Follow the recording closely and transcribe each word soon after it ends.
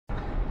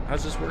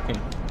How's this working?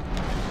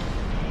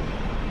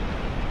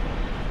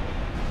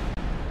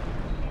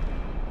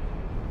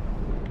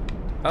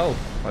 Oh,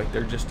 like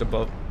they're just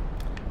above.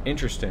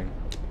 Interesting.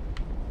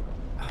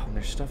 Oh, and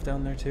there's stuff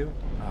down there too?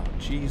 Oh,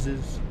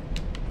 Jesus.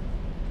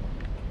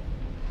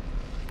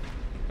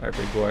 Alright,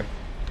 big boy.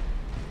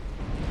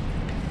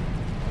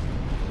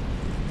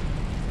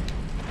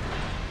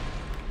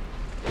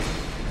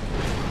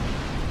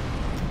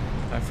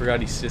 I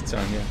forgot he sits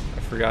on you. I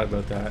forgot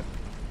about that.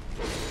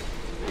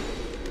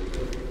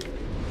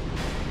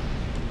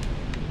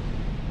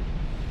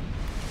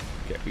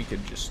 Okay, we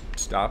could just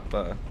stop,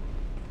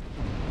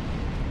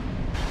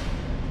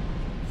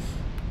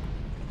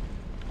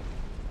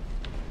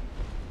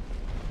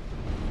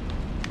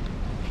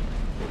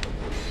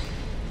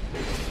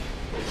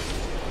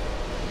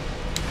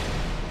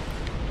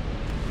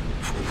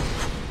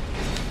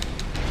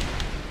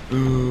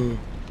 Ooh,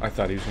 I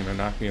thought he was gonna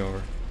knock me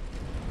over.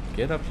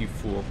 Get up, you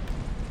fool.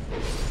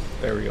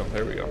 There we go,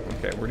 there we go.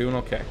 Okay, we're doing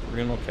okay. We're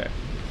doing okay.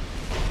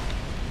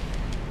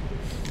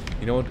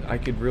 You know what? I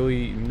could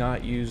really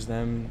not use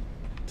them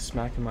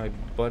smacking my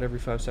butt every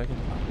 5 seconds.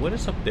 What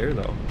is up there,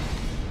 though?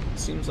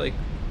 Seems like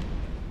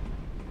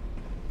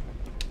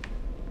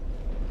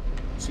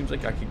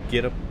I could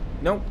get up.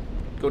 Nope.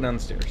 Go down the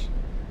stairs.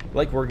 I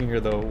like working here,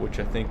 though, which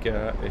I think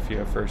if you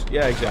have first.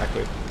 Yeah,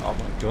 exactly. Oh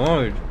my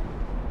god.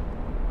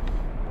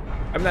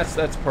 I mean,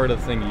 that's part of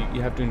the thing.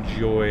 You have to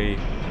enjoy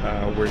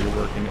where you're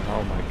working.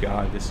 Oh my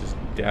god, this is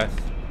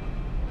death.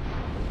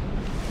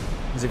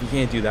 Because if you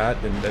can't do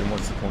that, then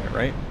what's the point,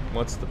 right?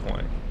 What's the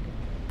point?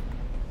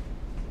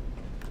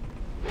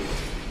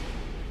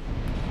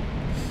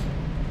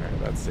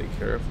 Alright, let's take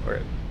care of.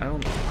 Alright, I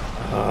don't.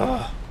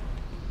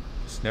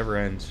 This never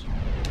ends.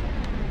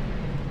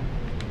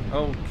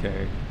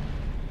 Okay.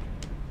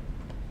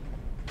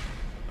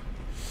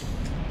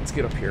 Let's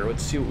get up here.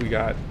 Let's see what we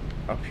got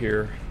up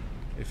here.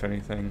 If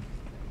anything.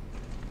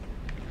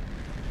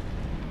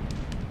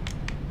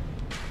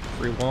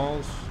 Three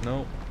walls?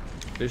 Nope.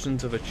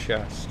 Visions of a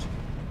chest.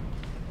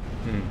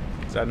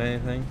 Is that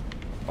anything?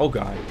 Oh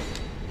god.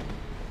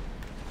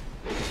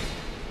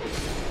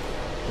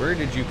 Where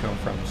did you come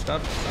from?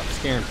 Stop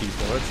scaring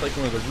people. That's like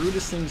one of the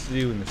rudest things to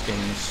do in this game,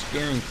 is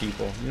scaring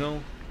people, you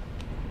know?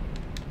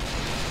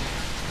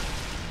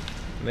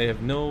 And they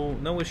have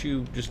no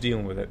issue just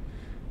dealing with it.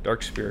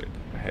 Dark spirit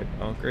ahead.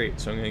 Oh great,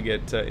 so I'm gonna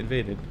get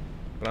invaded.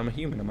 But I'm a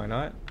human, am I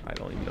not? I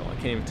don't even know. I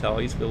can't even tell.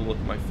 I used to be able to look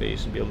at my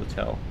face and be able to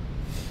tell.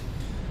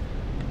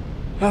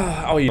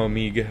 Oh, you know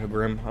me,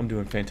 Grim. I'm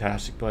doing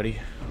fantastic, buddy.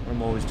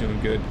 I'm always doing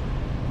good.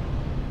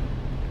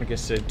 Like I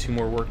said, 2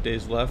 more work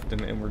days left,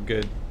 and we're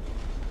good.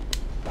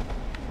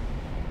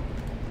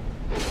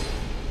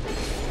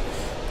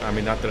 I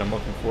mean, not that I'm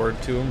looking forward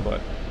to them,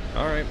 but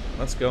alright,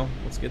 let's go.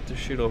 Let's get this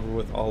shit over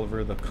with,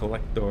 Oliver the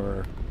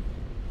Collector.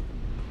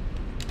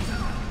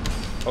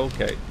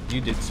 Okay,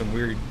 you did some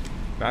weird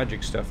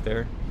magic stuff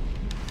there.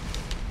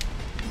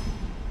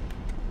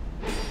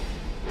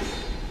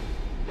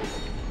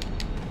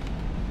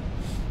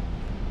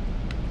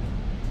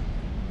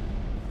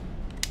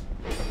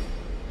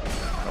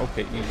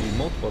 Okay, you do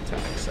multiple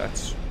attacks.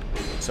 That's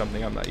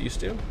something I'm not used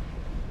to.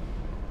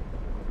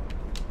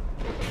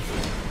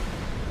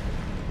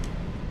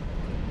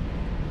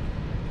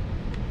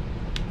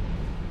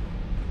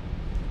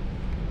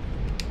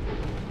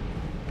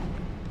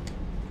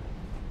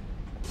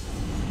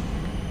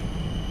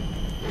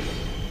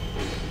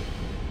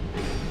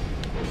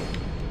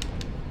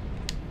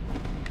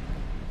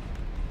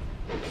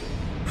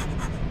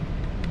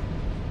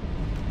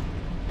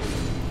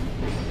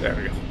 There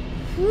we go.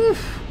 Whew.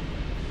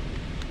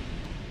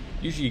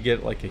 Usually you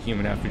get like a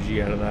human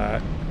effigy out of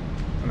that,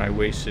 and I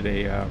wasted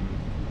a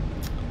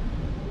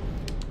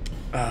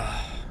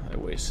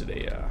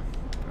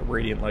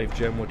radiant life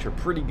gem, which are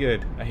pretty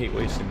good. I hate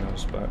wasting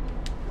those, but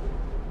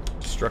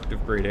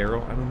destructive great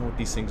arrow. I don't know what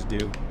these things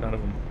do. None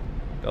of them.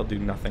 They'll do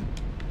nothing.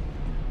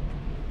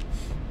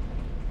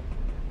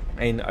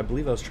 And I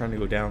believe I was trying to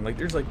go down. Like,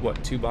 there's like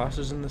what, 2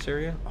 bosses in this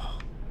area? Oh,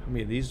 how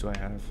many of these do I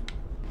have?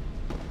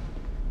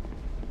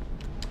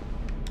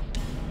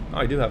 Oh,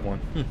 I do have one.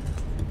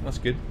 That's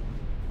good.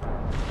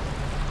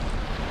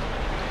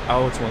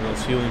 Oh, it's one of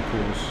those healing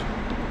pools.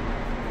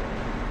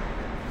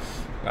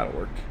 That'll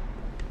work.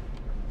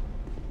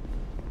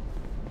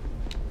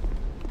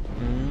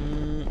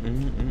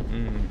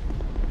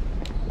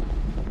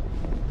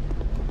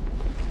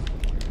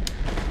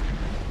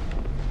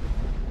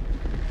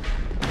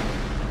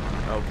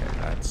 Okay,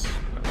 that's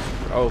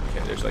okay.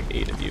 There's like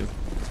 8 of you.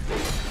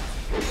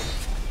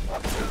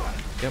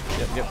 Yep.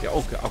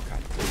 Oh god. Oh god.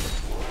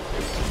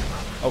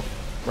 Oh,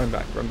 run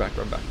back.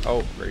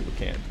 Oh, great, we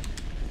can't.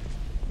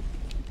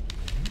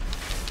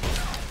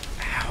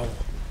 Ow.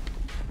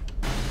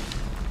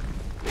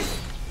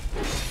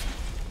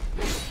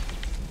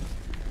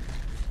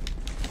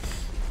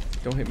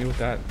 Don't hit me with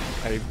that.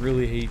 I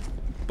really hate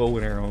bow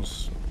and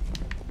arrows.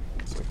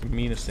 It's like the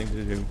meanest thing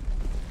to do.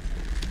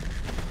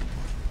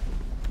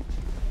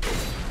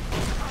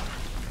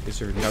 Is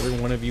there another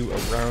one of you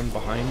around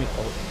behind me?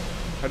 Oh,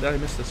 how did I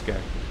miss this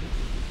guy?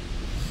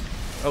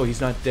 Oh,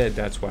 he's not dead.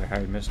 That's why I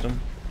missed him.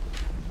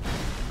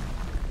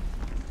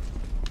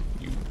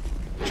 You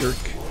jerk.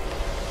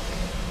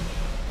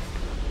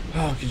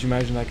 Oh, could you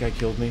imagine that guy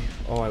killed me?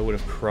 Oh, I would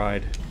have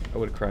cried. I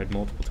would have cried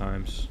multiple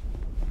times.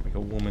 Like a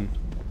woman.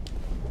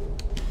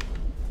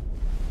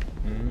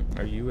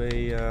 Are you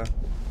a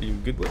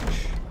good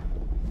witch?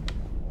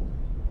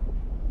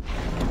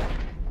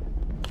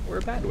 Or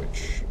a bad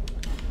witch?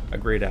 A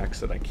great axe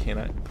that I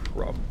cannot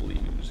probably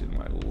use in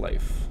my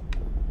life.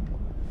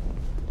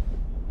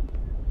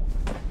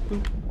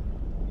 Boop.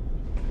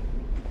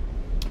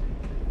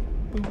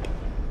 Boop.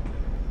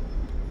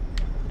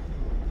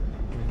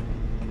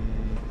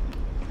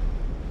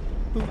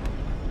 Boop.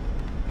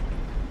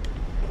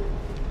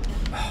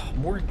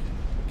 More.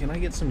 Can I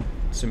get some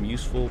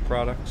useful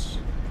products?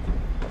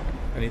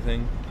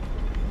 Anything?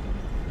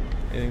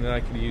 Anything that I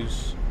could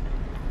use?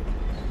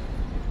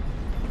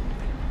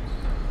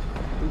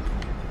 Boop.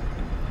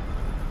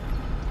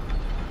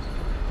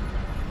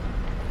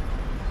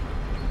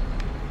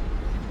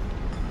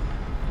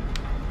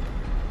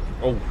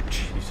 Oh,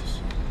 Jesus.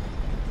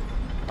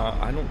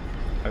 I don't...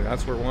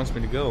 that's where it wants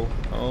me to go.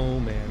 Oh,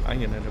 man.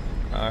 I'm gonna end up...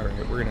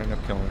 Alright, we're gonna end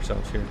up killing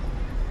ourselves here.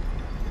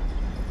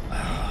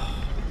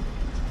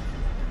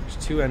 There's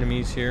 2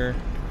 enemies here.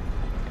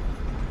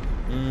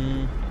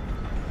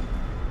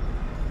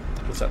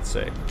 What's that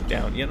say?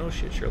 Down. Yeah, no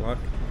shit, Sherlock.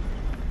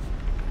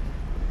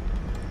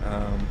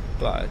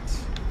 But...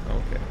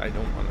 Okay, I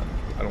don't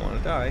wanna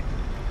die.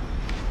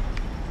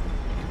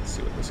 Let's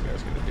see what this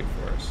guy's gonna do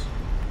for us.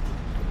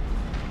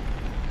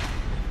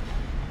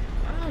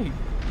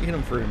 You hit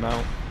him for an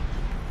amount.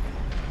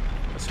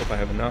 Let's hope I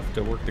have enough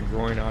to work the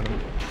groin on him.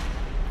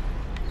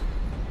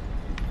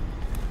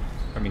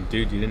 I mean,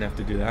 dude, you didn't have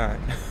to do that.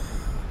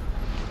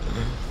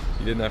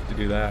 You didn't have to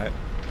do that.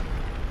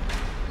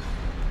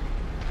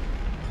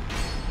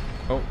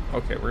 Oh,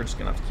 okay, we're just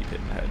gonna have to keep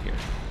hitting the head here.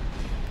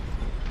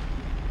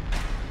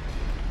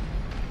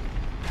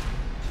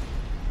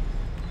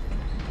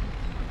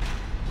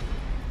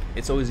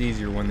 It's always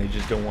easier when they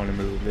just don't want to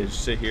move. They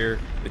just sit here,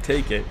 they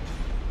take it.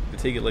 They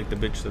take it like the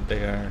bitch that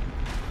they are.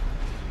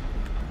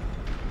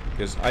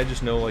 Because I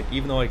just know, like,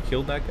 even though I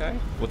killed that guy,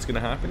 what's gonna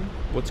happen?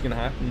 What's gonna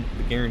happen?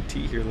 The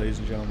guarantee here, ladies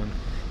and gentlemen,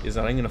 is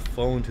that I'm gonna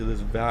fall into this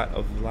vat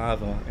of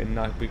lava and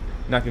not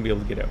gonna be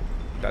able to get out.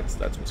 That's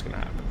what's gonna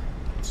happen.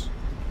 It's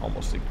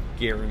almost a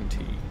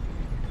guarantee.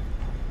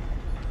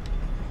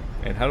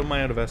 And how am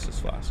I out of Estus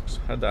flasks?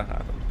 How'd that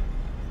happen?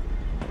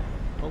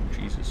 Oh,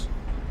 Jesus.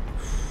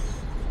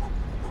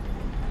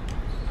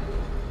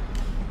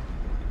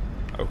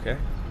 Okay.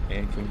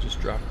 And can we just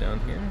drop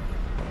down here?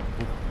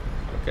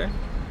 Okay.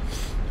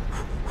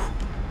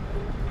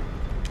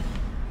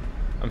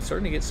 I'm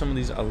starting to get some of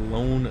these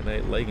Alone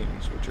Night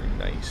leggings, which are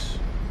nice.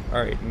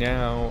 Alright,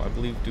 now I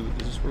believe,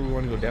 is this where we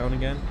want to go down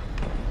again?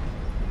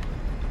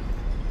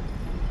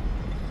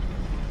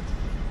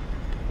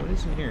 What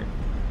is in here?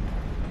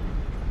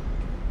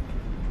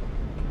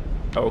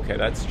 Oh, okay,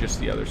 that's just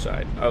the other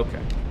side.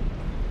 Okay.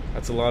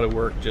 That's a lot of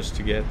work just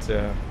to get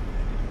to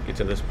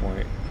this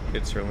point.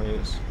 It certainly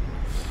is.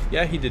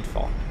 Yeah, he did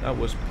fall. That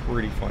was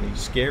pretty funny.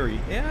 Scary.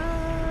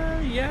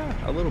 Yeah,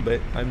 a little bit.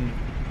 I'm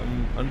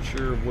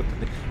unsure of what to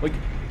think. Like,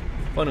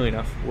 funnily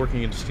enough,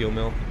 working in a steel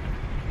mill,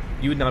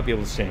 you would not be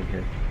able to stand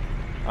here.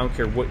 I don't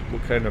care what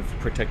kind of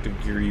protective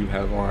gear you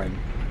have on.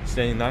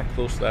 Standing that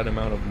close to that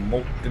amount of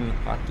molten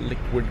hot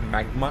liquid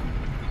magma,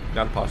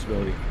 not a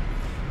possibility.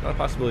 Not a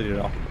possibility at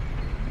all.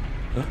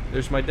 Huh?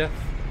 There's my death.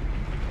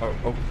 Oh,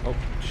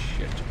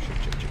 shit.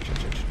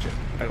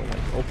 I don't like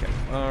it. Okay.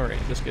 Alright,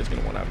 this guy's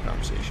gonna want to have a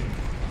conversation.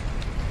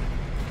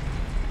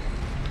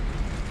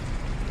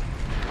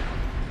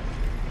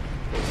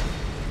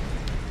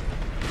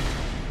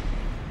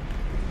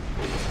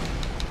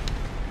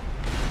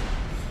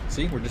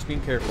 See, we're just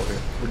being careful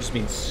here. We're just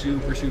being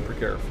super, super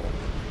careful.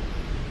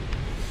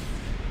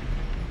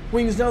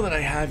 Wings, now that I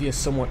have you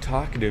somewhat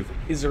talkative,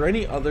 is there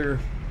any other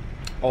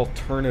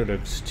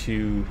alternatives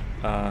to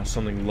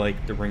something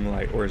like the ring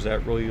light, or is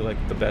that really like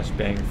the best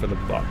bang for the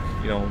buck?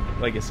 You know,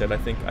 like I said, I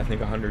think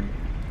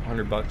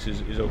 $100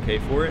 is okay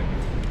for it.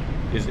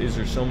 Is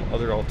there some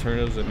other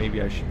alternatives that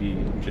maybe I should be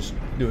just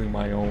doing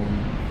my own,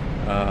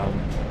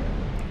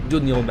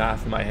 doing the old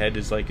math in my head?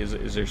 Is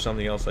there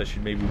something else I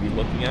should maybe be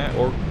looking at,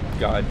 or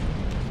God,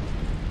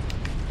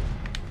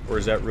 or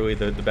is that really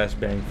the best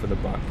bang for the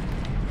buck?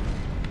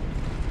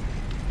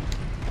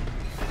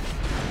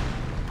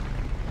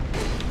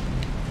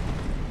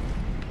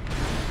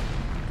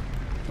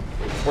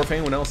 Or if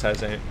anyone else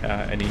has any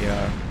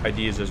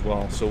ideas as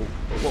well. So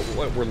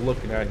what we're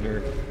looking at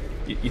here,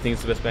 you think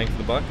it's the best bang for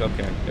the buck?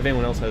 Okay. If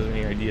anyone else has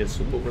any ideas,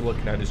 so what we're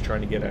looking at is trying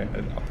to get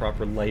a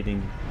proper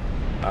lighting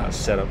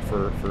setup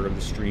for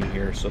the stream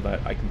here, so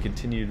that I can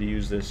continue to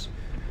use this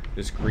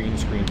green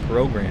screen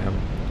program,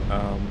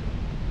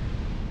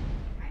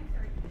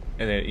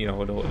 and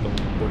it'll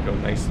work out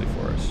nicely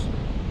for us.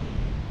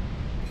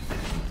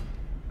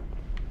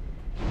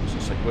 It's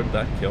just like, what did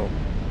that kill?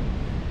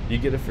 You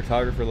get a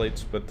photographer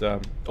lights, but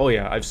oh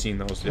yeah, I've seen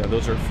those. Yeah,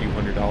 those are a few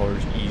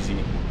 $100s,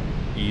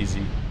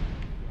 easy.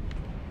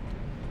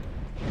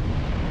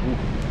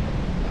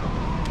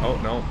 Oh,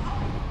 no.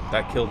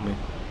 That killed me.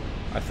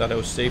 I thought I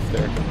was safe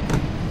there.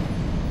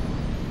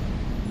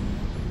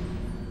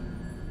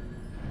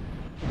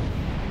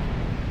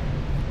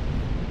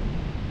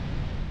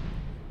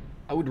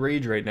 I would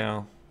rage right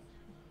now,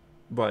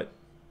 but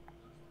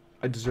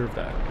I deserve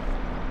that.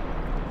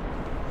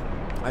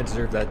 I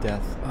deserve that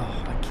death.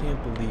 Oh, I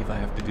can't believe I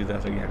have to do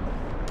that again.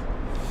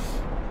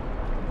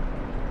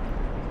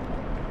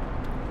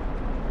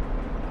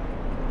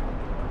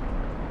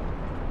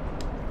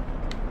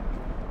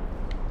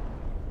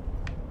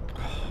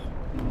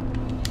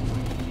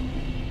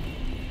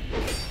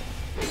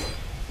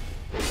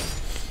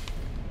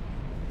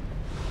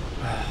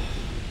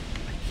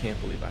 I can't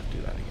believe I have to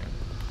do that again.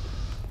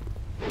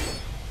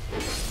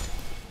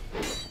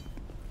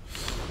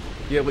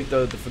 Yeah, like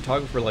the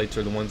photographer lights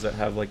are the ones that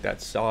have like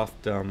that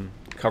soft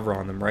cover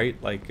on them, right?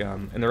 Like,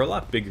 and they're a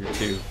lot bigger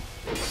too.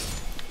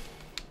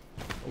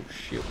 Oh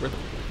shit, where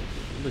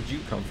did you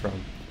come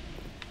from?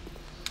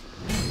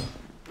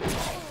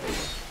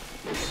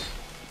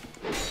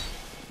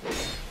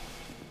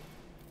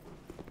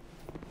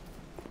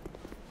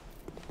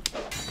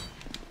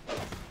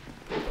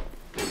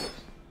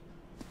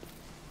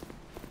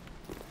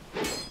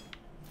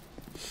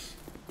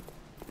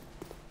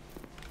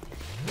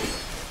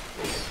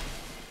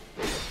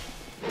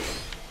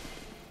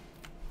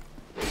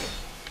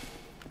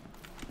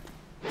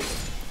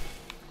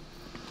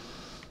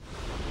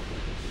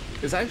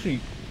 It's actually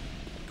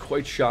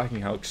quite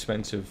shocking how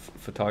expensive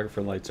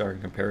photographer lights are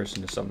in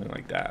comparison to something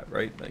like that,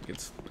 right? Like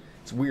it's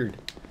weird.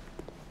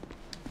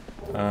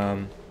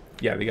 Yeah,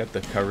 they got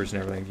the covers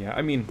and everything. Yeah,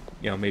 I mean,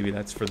 you know, maybe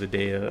that's for the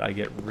day that I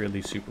get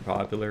really super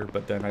popular,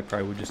 but then I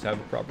probably would just have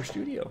a proper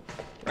studio,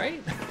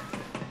 right?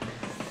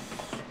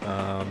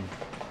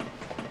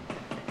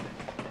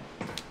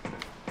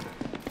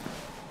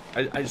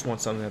 I just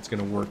want something that's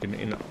going to work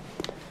in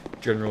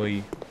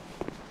generally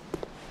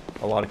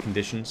a lot of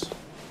conditions.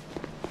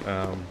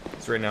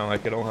 So right now,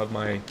 like, I don't have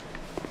my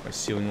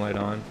ceiling light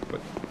on, but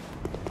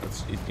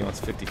it's, you know, it's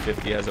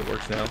 50-50 as it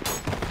works now.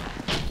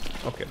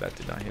 Okay, that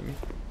did not hit me.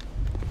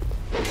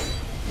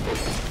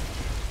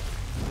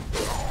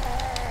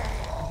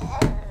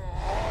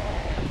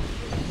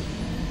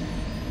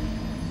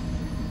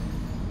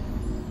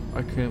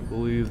 I can't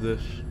believe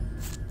this.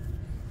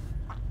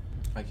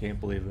 I can't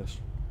believe this.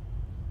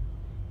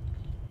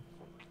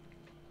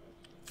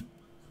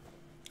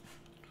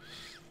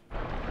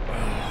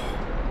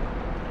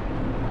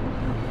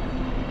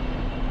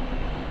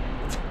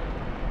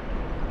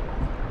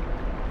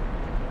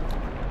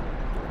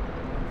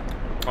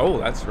 Oh,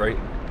 that's right.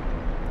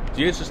 Do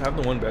you guys just have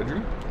the one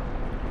bedroom?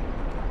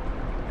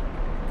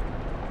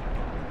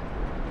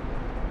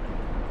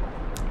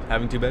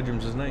 Having two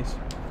bedrooms is nice.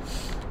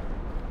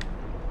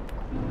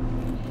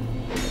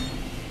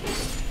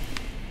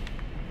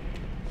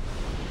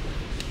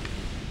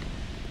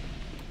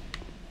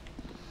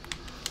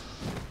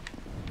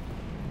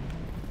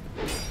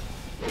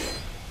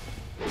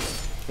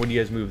 When do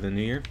you guys move? The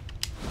new year?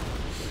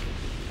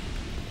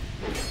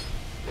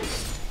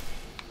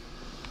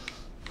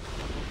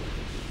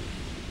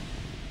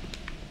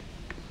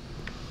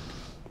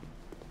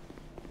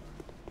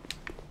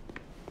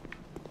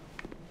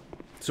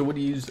 So what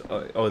do you use?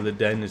 Oh, the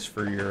den is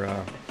for your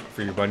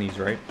bunnies,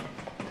 right?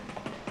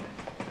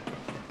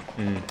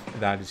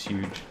 That is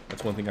huge.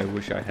 That's one thing I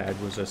wish I had,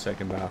 was a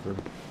second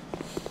bathroom.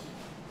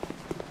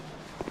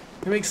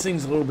 It makes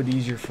things a little bit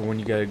easier for when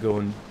you gotta go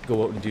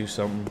out and do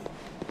something.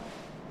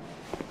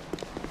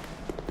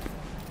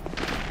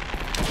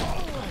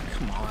 Oh,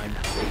 come on.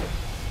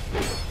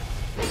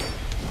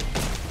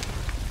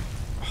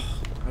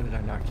 Oh, how did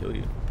I not kill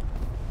you?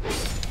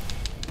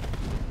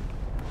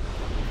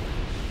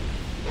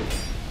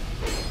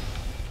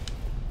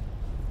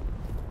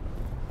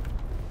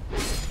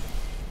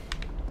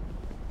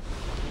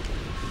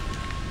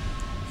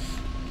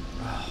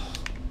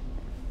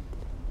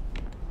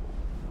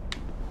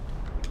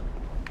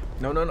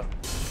 No, no, no.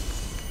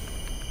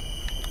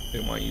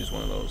 Didn't want to use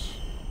one of those.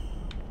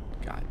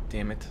 God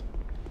damn it.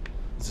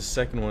 It's the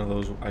second one of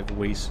those I've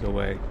wasted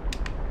away.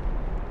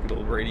 Good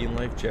old Radiant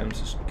Life Gems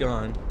is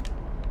gone.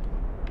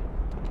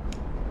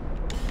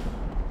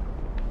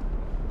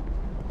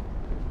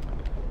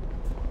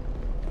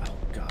 Oh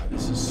god,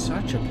 this is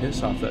such a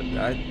piss off.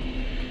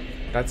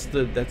 That's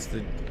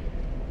the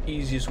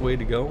easiest way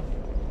to go.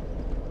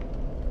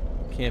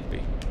 Can't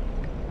be.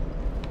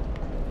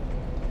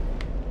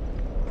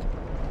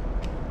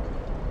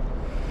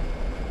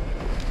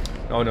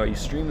 Oh no, you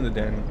stream in the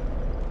den.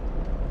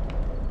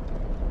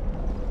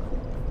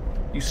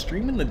 You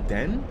stream in the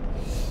den?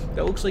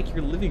 That looks like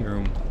your living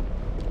room.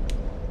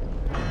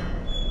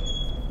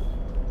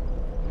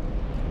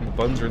 And the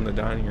buns are in the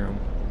dining room.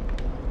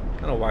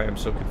 I don't know why I'm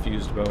so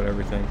confused about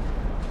everything.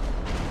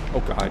 Oh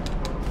god.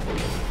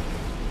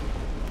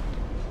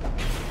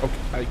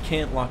 Okay, I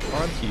can't lock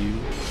onto you.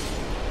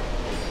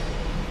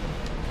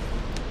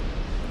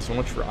 So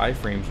much for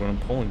iframes when I'm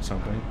pulling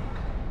something.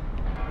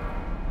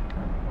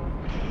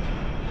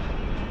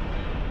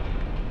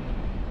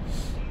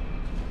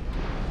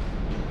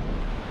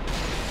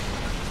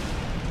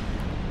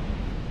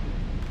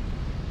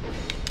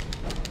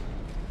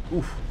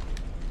 Oof.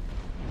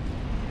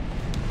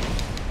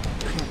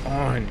 Come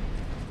on.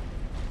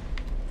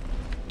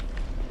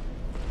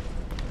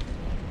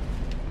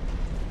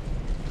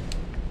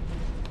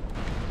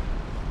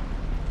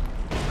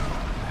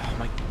 Oh,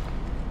 my.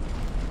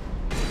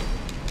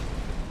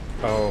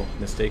 Oh,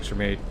 mistakes were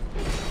made.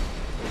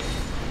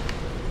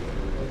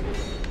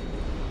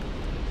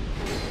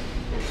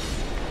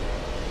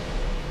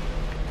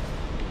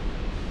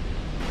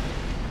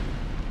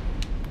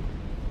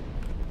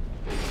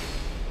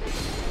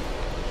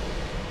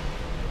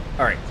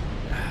 Alright,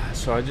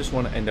 so I just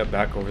want to end up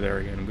back over there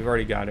again. We've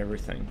already got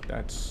everything.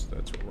 That's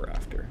what we're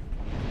after.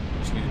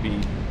 Just need to be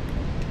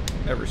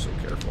ever so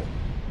careful.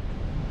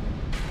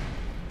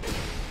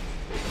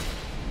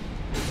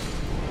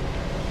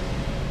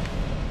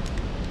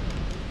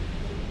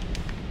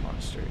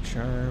 Monastery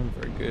Charm,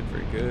 very good,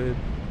 very good.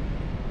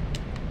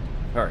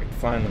 Alright,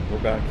 finally, we're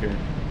back here.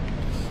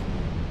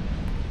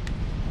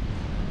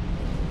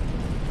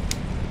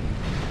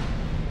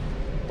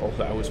 Oh,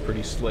 that was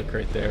pretty slick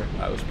right there.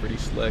 That was pretty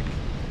slick.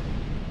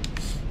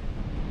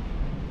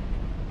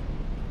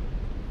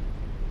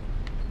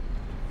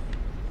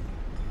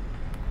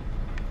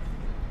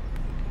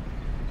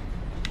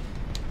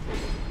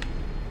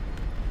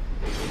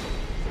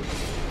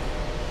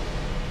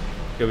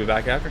 He'll be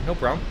back after? No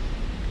problem.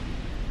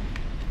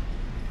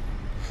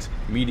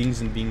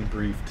 Meetings and being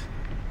briefed.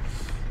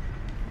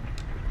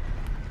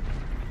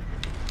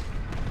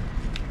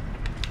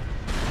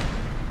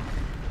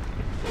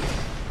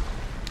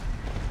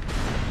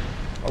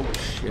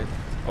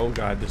 Oh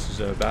god, this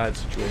is a bad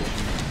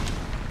situation.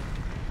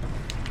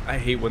 I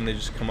hate when they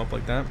just come up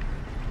like that.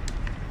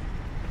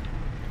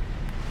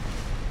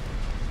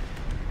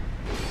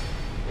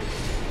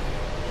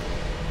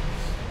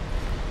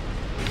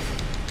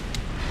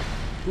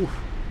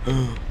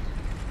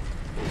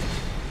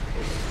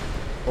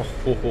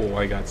 Oh,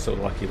 I got so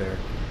lucky there.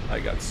 I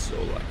got so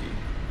lucky.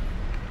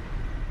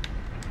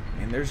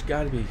 And there's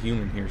got to be a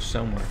human here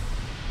somewhere.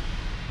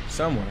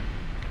 Somewhere.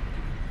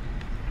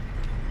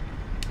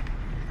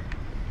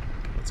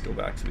 Let's go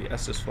back to the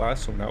SS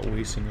Flask so we're not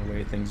wasting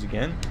away things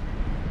again.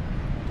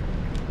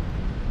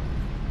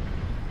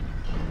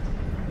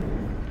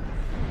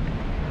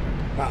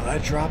 Wow,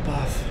 that drop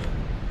off.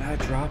 That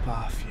drop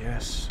off,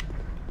 yes.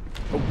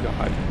 Oh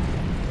god.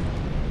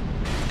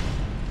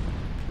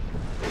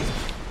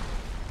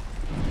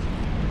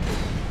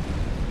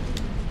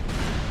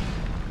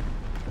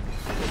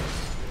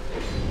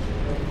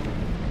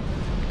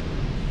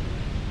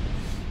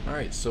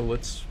 Alright, so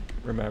let's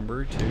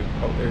remember to...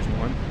 Oh, there's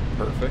one.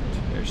 Perfect.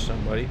 There's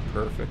somebody.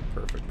 Perfect,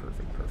 perfect,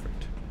 perfect,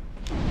 perfect.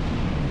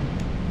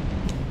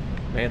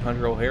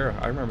 Manhunter O'Hara.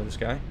 I remember this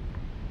guy.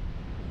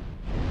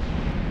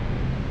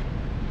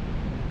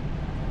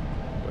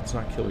 Let's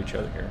not kill each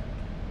other here.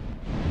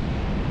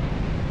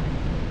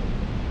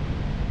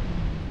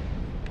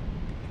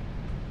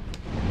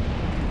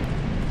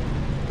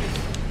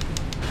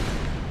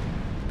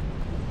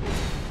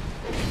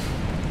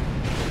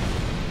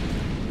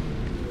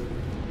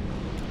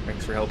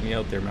 Thanks for helping me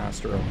out there,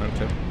 Master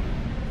O'Hunter.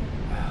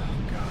 Oh,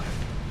 God.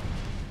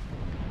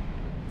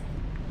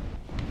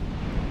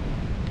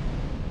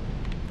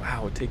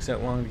 Wow, it takes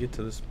that long to get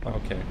to this.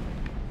 Okay.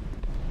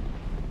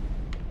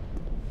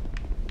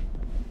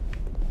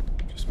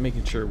 Just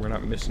making sure we're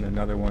not missing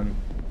another one.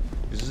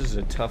 Because this is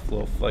a tough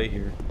little fight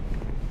here.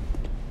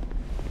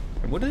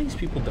 And what are these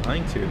people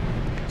dying to?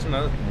 That's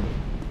another thing.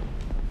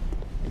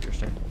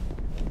 Interesting.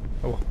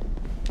 Oh.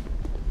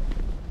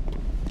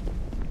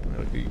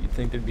 You'd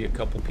think there'd be a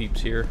couple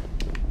peeps here,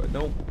 but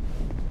nope.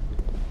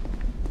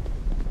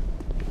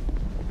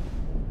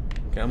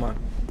 Come on.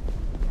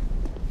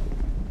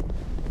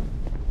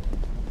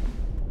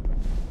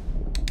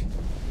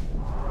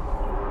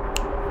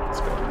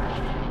 Let's go.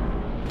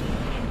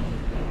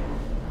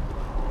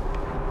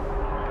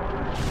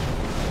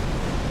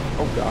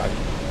 Oh God.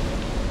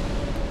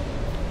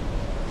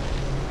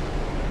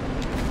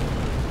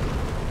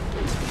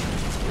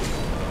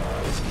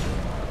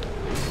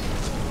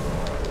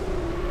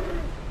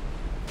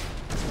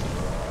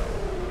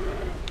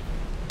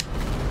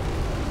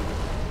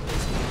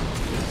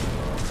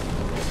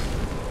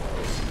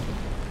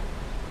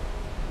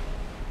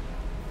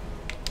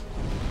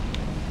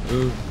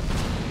 Ooh.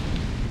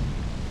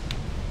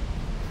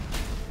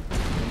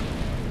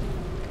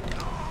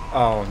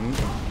 Oh,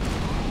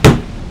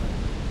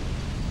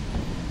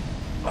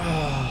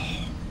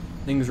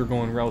 things are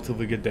going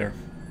relatively good there.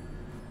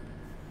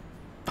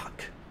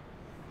 Fuck.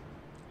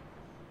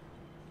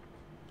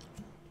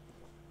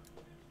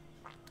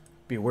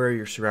 Be aware of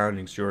your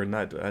surroundings, Jordan.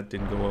 That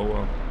didn't go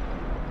well.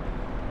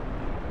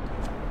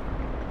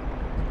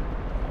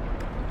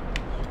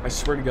 I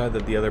swear to God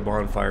that the other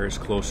bonfire is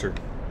closer.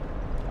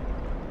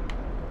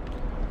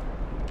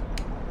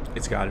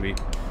 It's gotta be.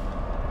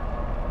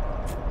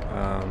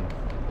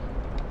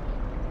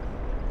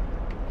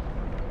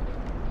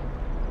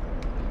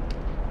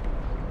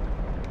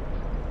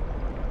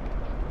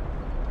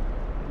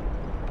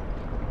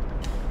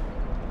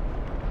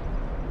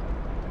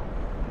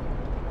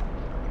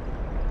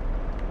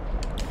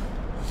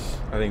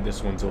 I think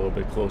this one's a little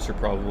bit closer,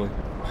 probably.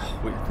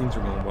 Wait, things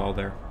are going well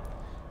there.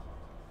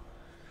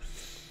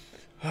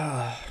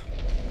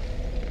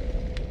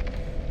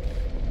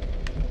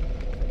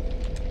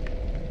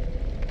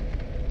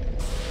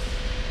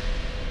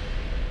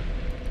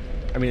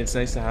 I mean, it's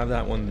nice to have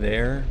that one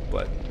there,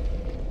 but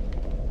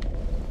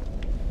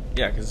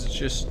yeah, because it's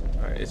just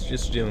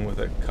dealing with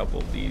a couple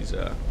of these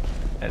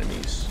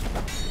enemies.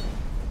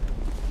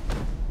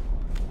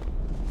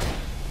 I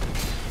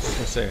was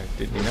gonna say,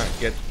 did we not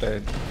get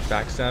the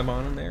backstab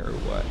on him there, or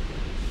what?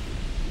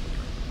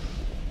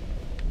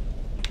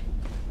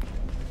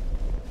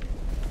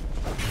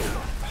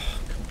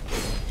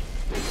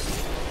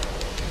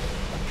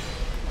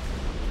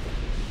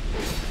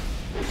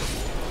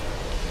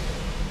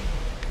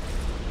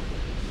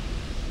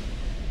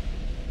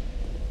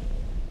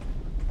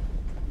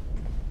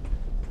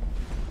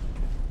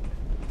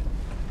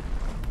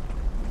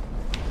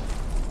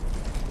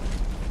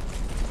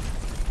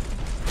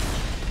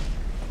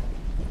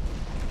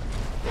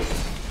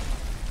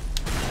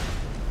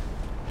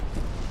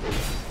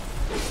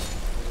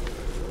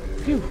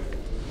 Phew.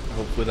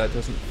 Hopefully that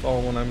doesn't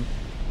fall when I'm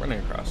running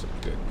across it.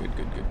 Good.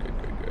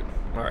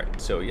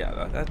 Alright, so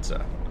yeah, that's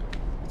a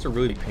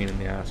really pain in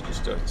the ass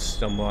just to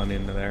stumble on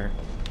into there.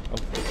 Oh,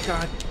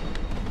 God.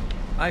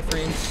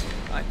 Iframes.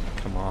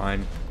 Come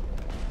on.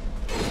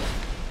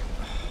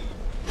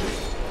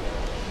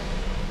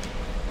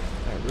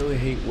 I really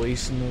hate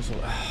wasting those.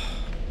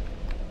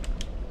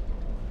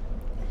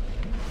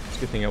 It's a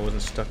good thing I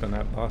wasn't stuck on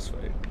that boss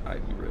fight.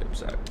 I'd be really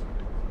upset.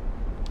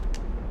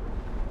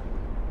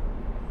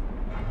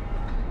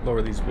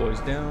 Lower these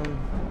boys down.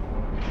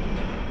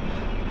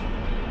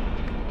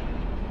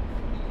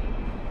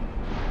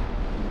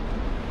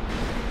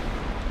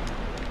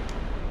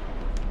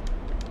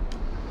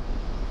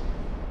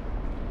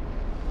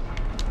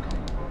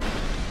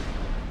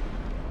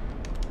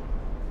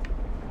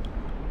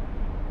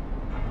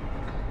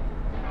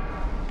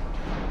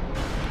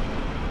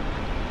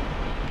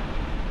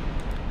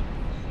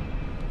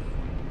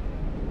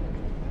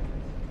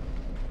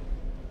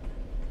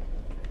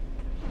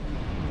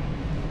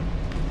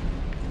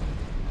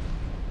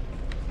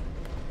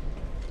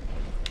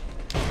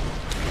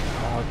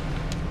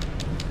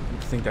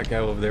 I think that guy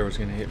over there was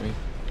gonna hit me.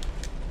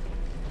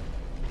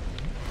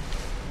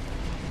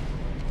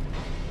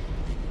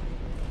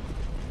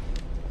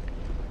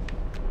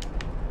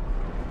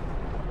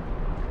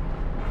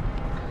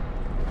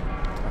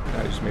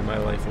 I just made my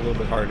life a little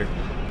bit harder.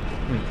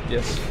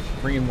 Yes,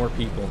 bring in more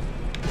people.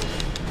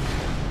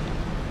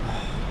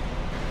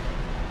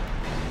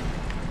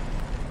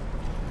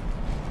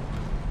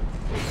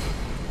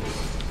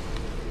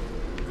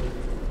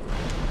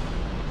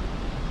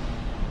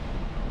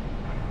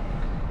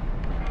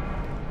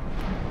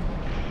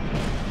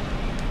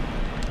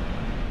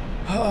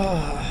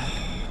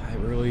 I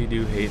really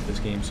do hate this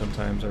game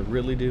sometimes. I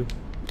really do.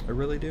 I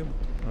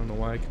don't know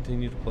why I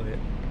continue to play it.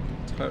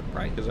 It's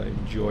probably because I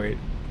enjoy it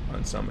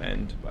on some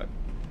end, but...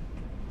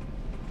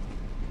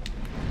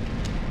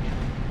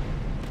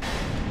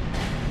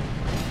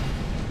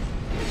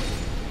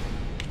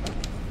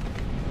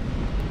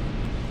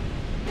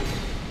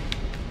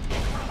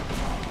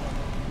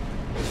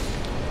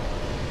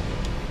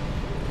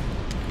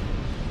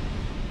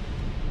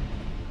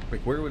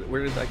 Like,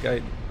 where did that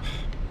guy...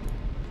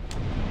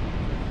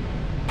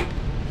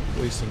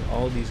 Wasting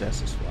all these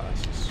SS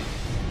flasks.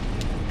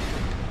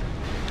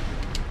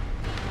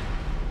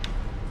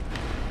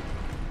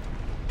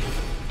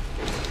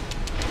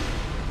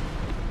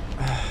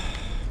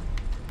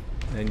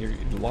 And you're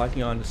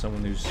locking onto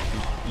someone who's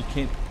you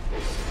can't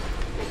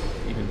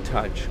even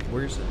touch.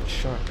 Where's that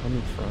shot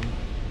coming from?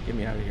 Get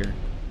me out of here.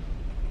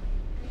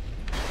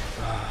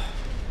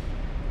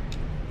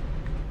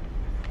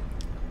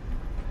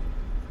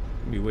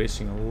 Be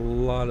wasting a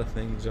lot of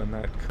things on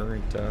that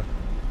current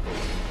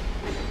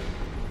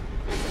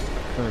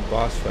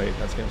boss fight.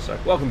 That's gonna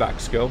suck. Welcome back,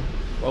 Sko.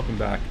 Welcome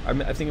back.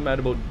 I think I'm at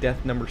about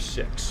death number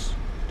 6.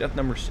 Death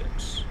number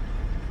 6.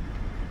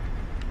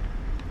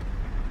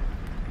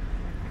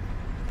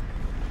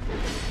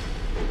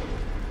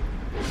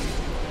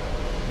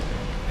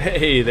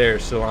 Hey there,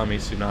 Salami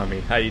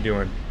Tsunami. How you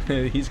doing?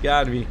 He's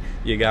got me.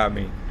 You got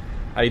me.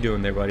 How you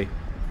doing there, buddy?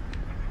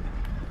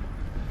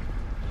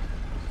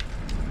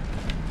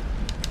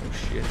 Oh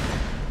shit.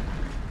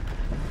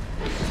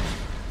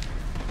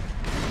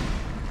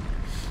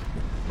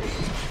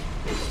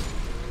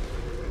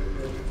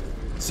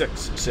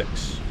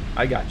 Six.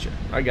 I got you,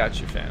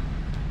 fam.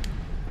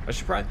 I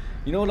should probably,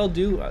 you know what I'll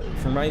do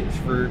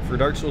for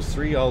Dark Souls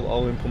 3.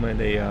 I'll implement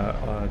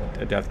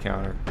a death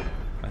counter.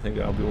 I think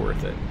that'll be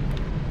worth it.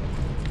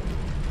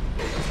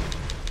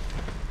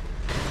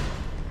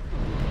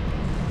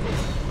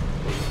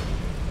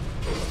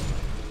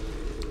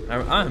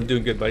 I'm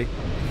doing good, buddy.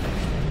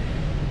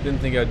 Didn't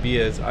think I'd be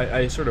as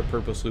I sort of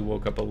purposely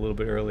woke up a little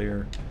bit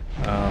earlier.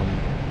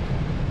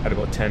 At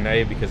about 10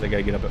 a.m. because I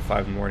gotta get up at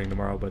 5 in the morning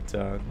tomorrow, but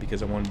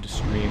because I wanted to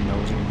stream, I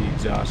was gonna be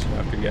exhausted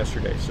after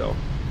yesterday. So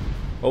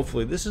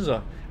hopefully this is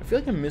I feel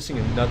like I'm missing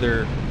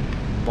another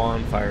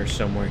bonfire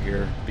somewhere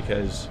here,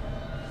 because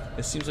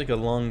it seems like a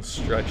long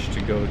stretch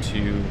to go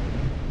to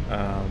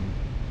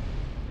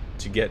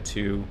get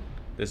to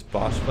this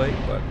boss fight,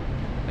 but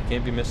I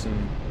can't be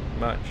missing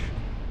much.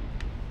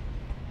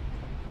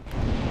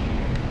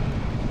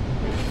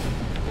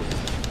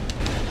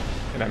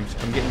 And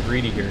I'm getting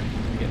greedy here.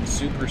 I'm getting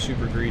super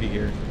greedy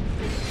here.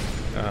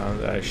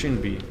 That I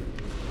shouldn't be.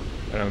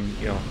 And I'm,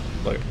 you know,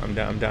 like I'm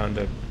down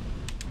to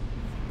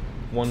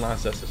one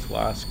last SS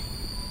flask.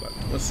 But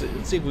let's see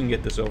if we can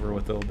get this over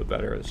with a little bit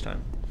better this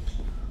time.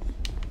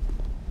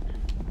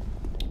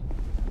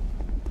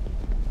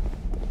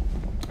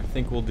 I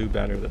think we'll do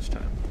better this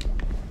time.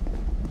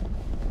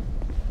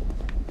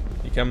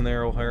 You coming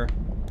there, O'Hara?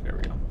 There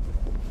we go.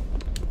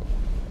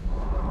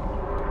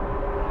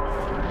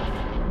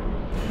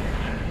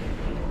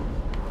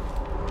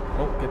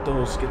 Oh, get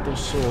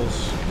those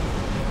souls.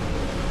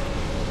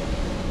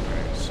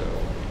 Alright, so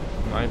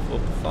mindful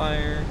of the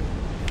fire.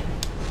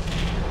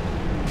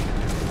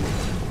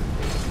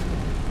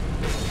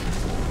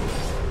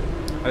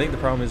 I think the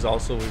problem is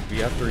also we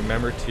have to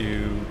remember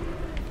to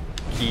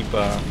keep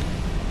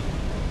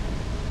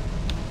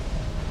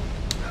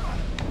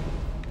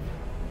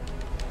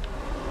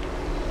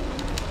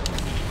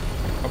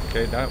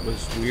okay, that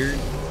was weird.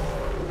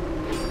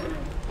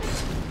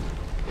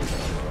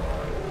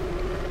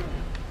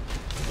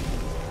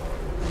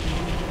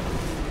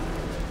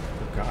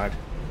 Oh god.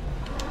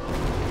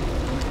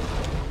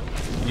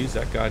 Use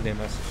that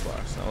goddamn SS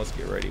flask. Now let's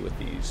get ready with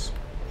these.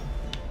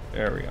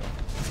 There we go.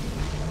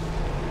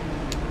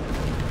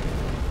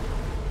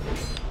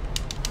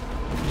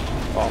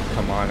 Oh,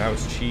 come on, that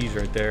was cheese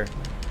right there.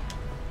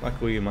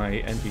 Luckily,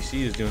 my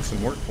NPC is doing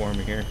some work for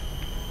me here.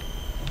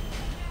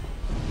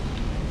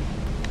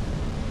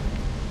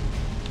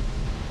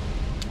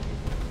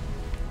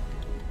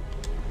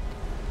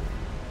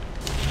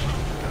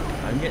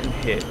 I'm getting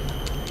hit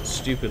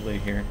stupidly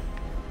here.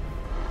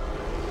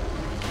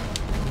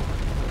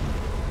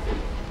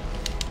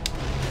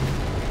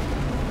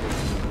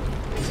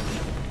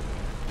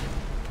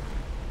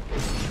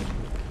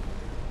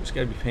 Just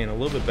gotta be paying a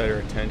little bit better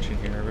attention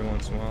here every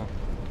once in a while.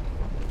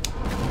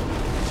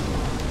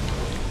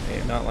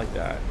 Hey, not like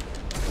that.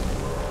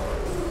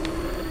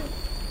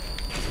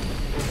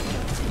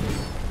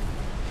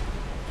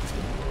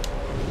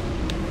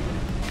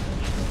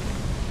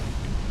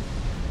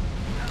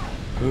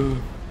 Ooh.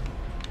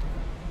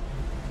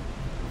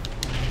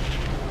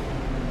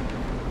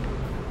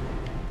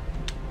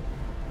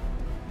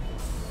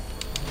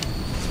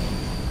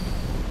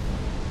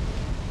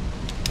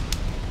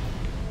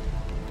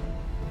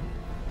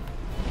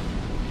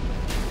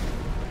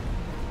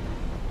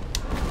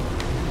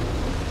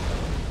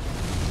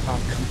 Oh,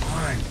 come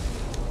on.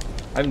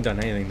 I haven't done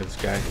anything to this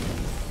guy.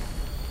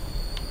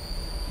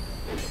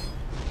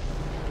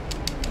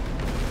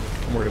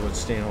 I'm worried about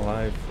staying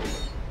alive.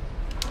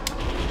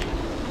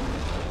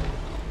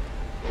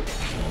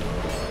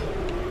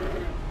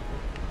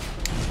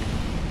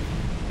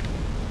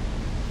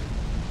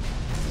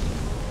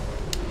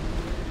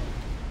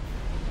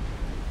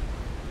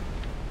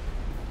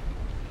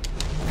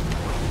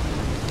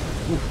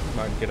 Come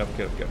on, get up,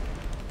 get up, get up.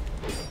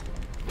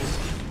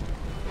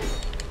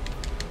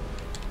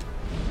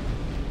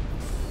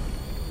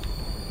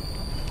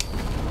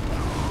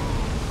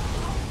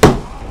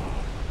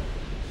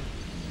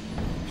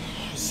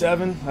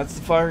 Seven. That's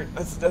the fire.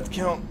 That's the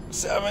count.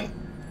 7.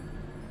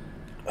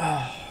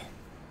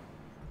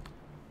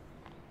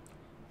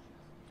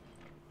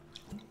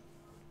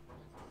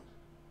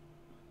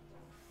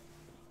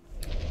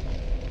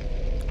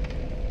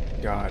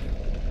 God.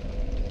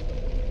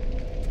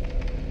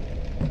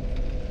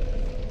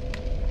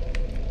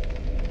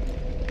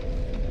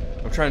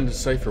 I'm trying to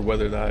decipher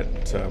whether that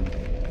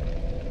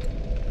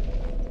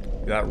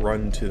that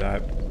run to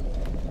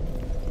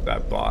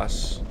that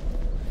boss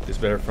is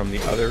better from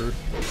the other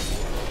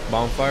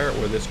bonfire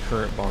or this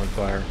current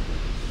bonfire.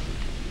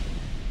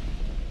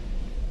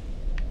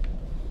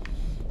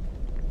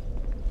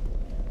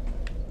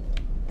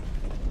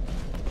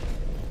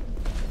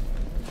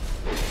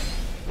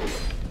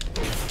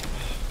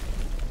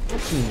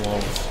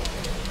 Walls.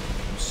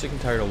 I'm sick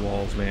and tired of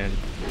walls, man.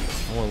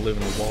 I want to live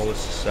in a wall-less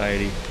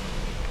society.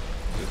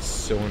 It's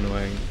so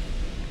annoying.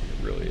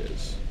 It really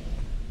is.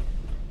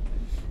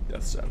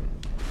 Death 7.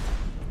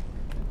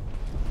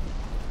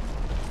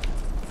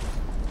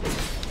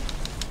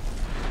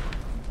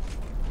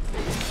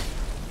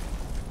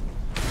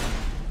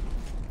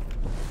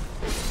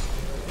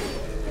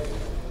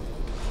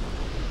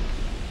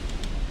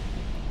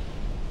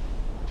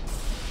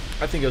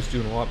 I think I was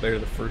doing a lot better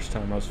the first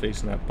time I was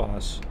facing that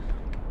boss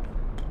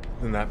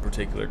than that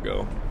particular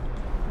go.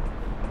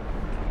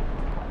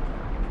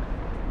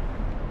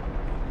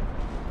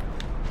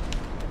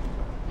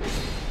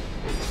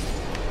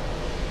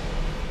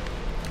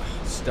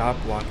 Stop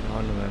locking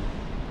onto them.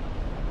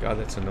 God,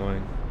 that's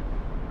annoying.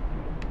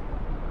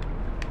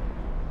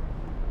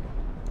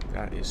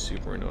 That is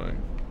super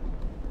annoying.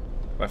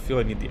 I feel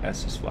I need the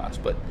SS flask,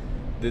 but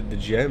the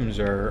gems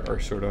are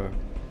sort of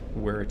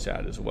where it's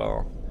at as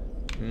well.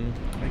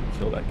 I can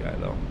kill that guy,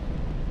 though.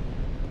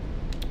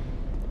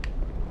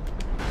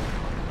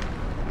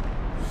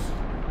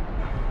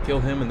 Kill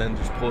him and then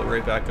just pull it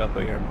right back up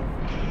again.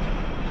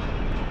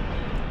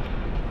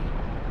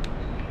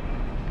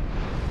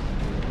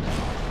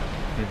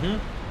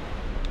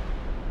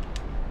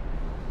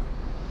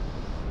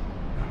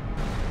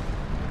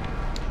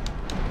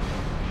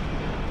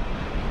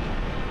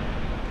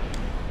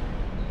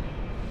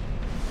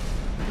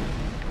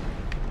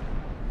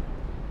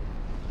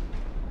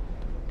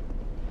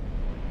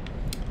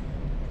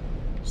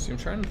 See, I'm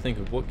trying to think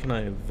of what can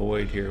I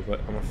avoid here, but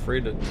I'm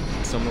afraid that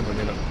some of them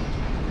are gonna...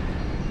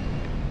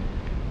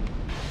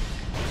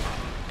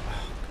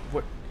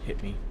 What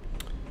hit me?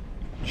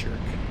 Jerk.